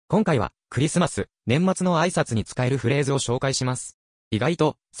今回はクリスマス、年末の挨拶に使えるフレーズを紹介します。意外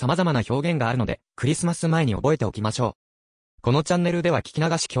と様々な表現があるので、クリスマス前に覚えておきましょう。このチャンネルでは聞き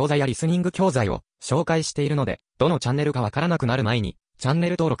流し教材やリスニング教材を紹介しているので、どのチャンネルかわからなくなる前に、チャンネ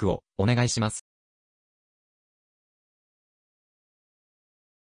ル登録をお願いします。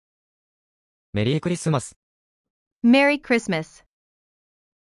メリークリスマス。Merry Christmas.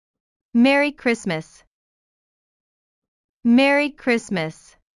 Merry Christmas. Merry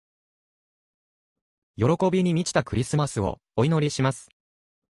Christmas. 喜びに満ちたクリスマスをお祈りします。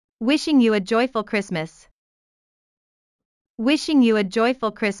Wishing you a joyful Christmas. Wishing you a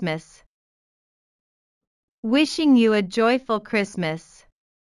joyful Christmas. Wishing you a joyful Christmas.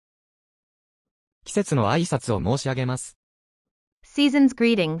 季節の挨拶を申し上げます。Season's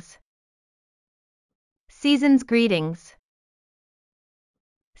greetings. Season's greetings.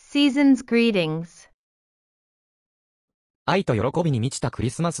 Season's greetings. 愛と喜びに満ちたク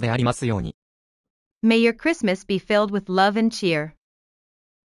リスマスでありますように。May your Christmas be filled with love and cheer.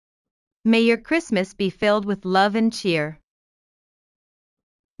 May your Christmas be filled with love and cheer.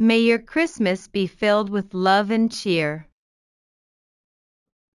 May your Christmas be filled with love and cheer.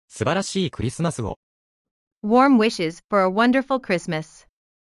 素晴らしいクリスマスを。Warm wishes for a wonderful Christmas.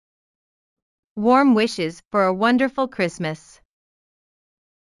 Warm wishes for a wonderful Christmas.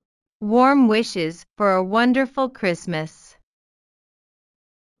 Warm wishes for a wonderful Christmas.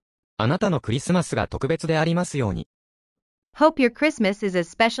 あなたのクリスマスが特別でありますように。Hope your Christmas is as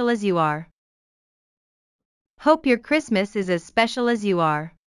special as you are. Hope your Christmas is as special as you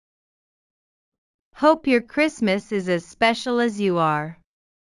are. Hope your Christmas is as special as you are.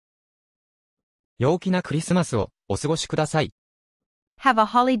 陽気なクリスマスをお過ごしください。Have a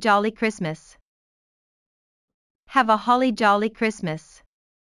holly jolly Christmas. Have a holly jolly Christmas.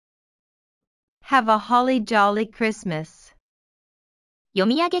 Have a holly jolly Christmas. 読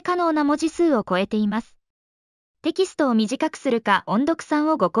み上げ可能な文字数を超えています。テキストを短くするか音読さん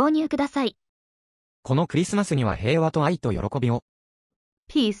をご購入ください。このクリスマスには平和と愛と喜びを。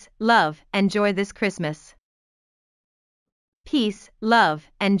Peace, love, and joy this Christmas. Peace, love,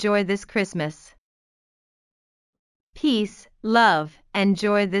 and joy this Christmas. Peace, love, and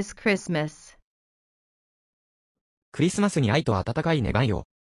joy this Christmas. クリスマスに愛と温かい願いを。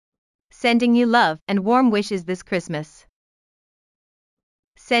Sending you love and warm wishes this Christmas.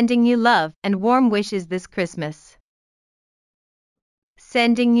 Sending you love and warm wishes this Christmas.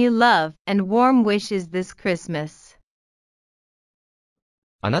 Sending you love and warm wishes this Christmas.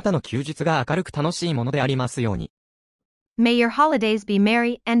 あなたの休日が明るく楽しいものでありますように。May your holidays be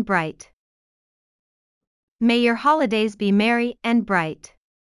merry and bright. May your holidays be merry and bright.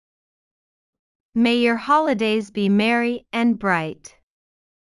 May your holidays be merry and bright.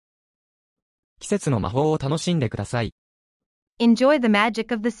 季節の魔法を楽しんでください。Enjoy the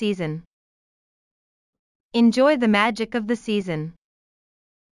magic of the season. Enjoy the magic of the season.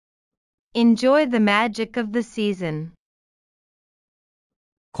 Enjoy the magic of the season.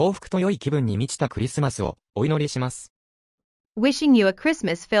 幸福と良い気分に満ちたクリスマスをお祈りします。Wishing you a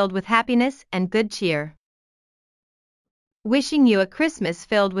Christmas filled with happiness and good cheer. Wishing you a Christmas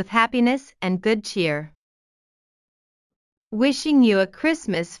filled with happiness and good cheer. Wishing you a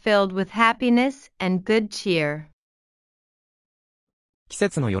Christmas filled with happiness and good cheer. 季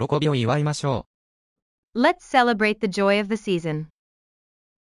節の喜びを祝いましょう。Let's celebrate the joy of the season.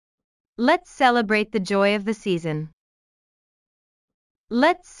 Let's celebrate the joy of the season.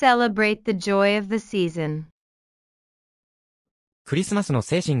 Let's celebrate the joy of the season. クリスマスの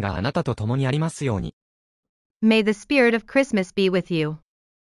精神があなたと共にありますように。May the spirit of Christmas be with you.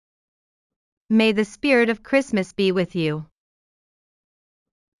 May the spirit of Christmas be with you.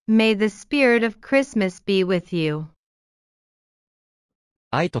 May the spirit of Christmas be with you.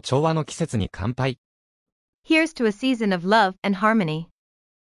 愛と調和の季節に乾杯。Here's to a season of love and harmony.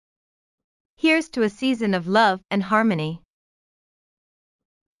 Here's to a season of love and harmony.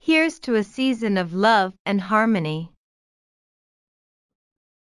 Here's to a season of love and harmony.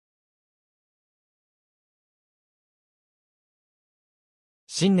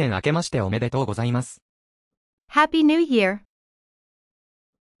 新年明けましておめでとうございます。Happy New Year.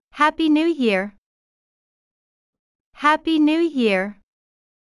 Happy New Year. Happy New Year.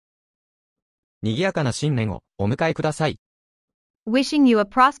 賑やかな新年をお迎えください。Wishing you a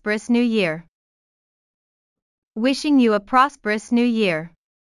prosperous new year. Wishing you a prosperous new year.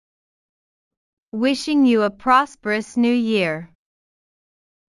 Wishing you a prosperous new year.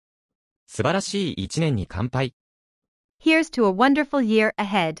 素晴らしい一年に乾杯。Here's to a wonderful year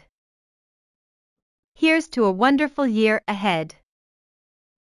ahead. Here's to a wonderful year ahead.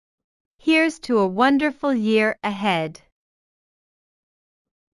 Here's to a wonderful year ahead.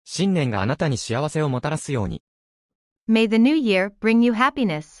 新年があなたに幸せをもたらすように。May the new year bring you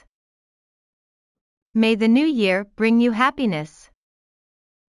happiness. May the new year bring you happiness.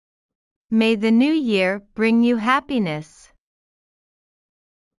 May the new year bring you happiness.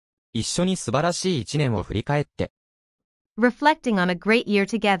 一緒に素晴らしい一年を振り返って。Reflecting on a great year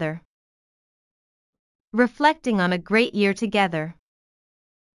together. Reflecting on a great year together.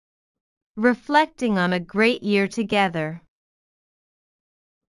 Reflecting on a great year together.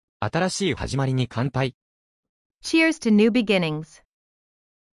 新しい始まりに乾杯。Cheers to new beginnings.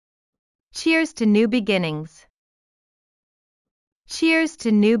 Cheers to new beginnings. Cheers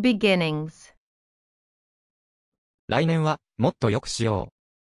to new beginnings. 来年はもっと良くしよ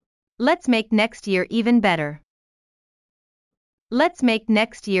う。Let's make next year even better. Let's make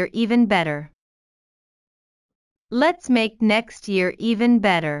next year even better. Let's make next year even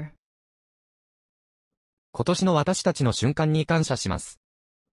better. 今年の私たちの瞬間に感謝します。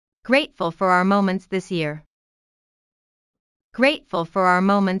Grateful for our moments this year. Grateful for our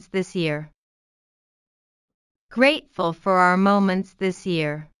moments this year. Grateful for our moments this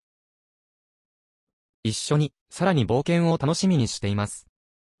year. 一緒に、さらに冒険を楽しみにしています。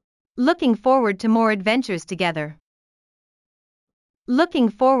Looking forward to more adventures together. Looking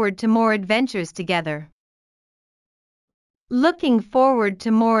forward to more adventures together. Looking forward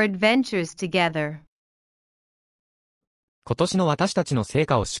to more adventures together. 今年の私たちの成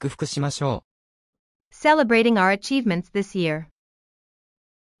果を祝福しましょう。Celebrating our achievements this year.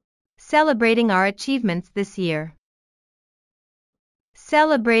 Celebrating our achievements this year.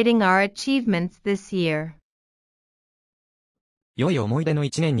 Celebrating our achievements this year. 良い思い出の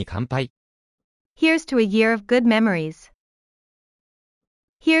一年に乾杯。Here's to a year of good memories.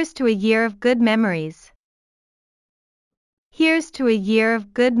 Here's to a year of good memories. Here's to a year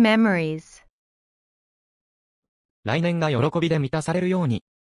of good memories. 来年が喜びで満たされるように。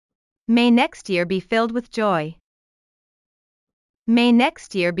May next year be filled with joy. May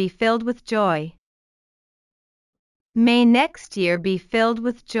next year be filled with joy. May next year be filled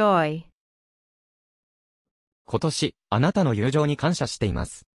with joy. 今年、あなたの友情に感謝していま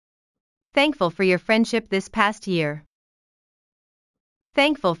す。Thankful for your friendship this past year.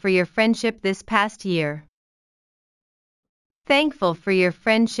 Thankful for your friendship this past year. Thankful for your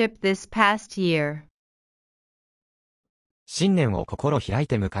friendship this past year. 新年を心開い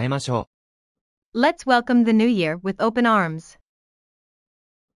て迎えましょう。Let's welcome the new year with open arms.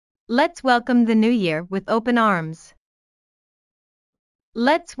 Let's welcome the new year with open arms.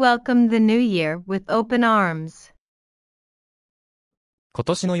 Let's welcome the new year with open arms. 今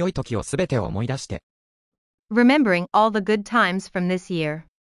年の良い時をすべてを思い出して。Remembering all the good times from this year.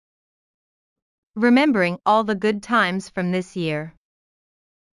 Remembering all the good times from this year.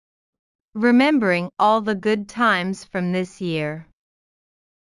 Remembering all the good times from this year.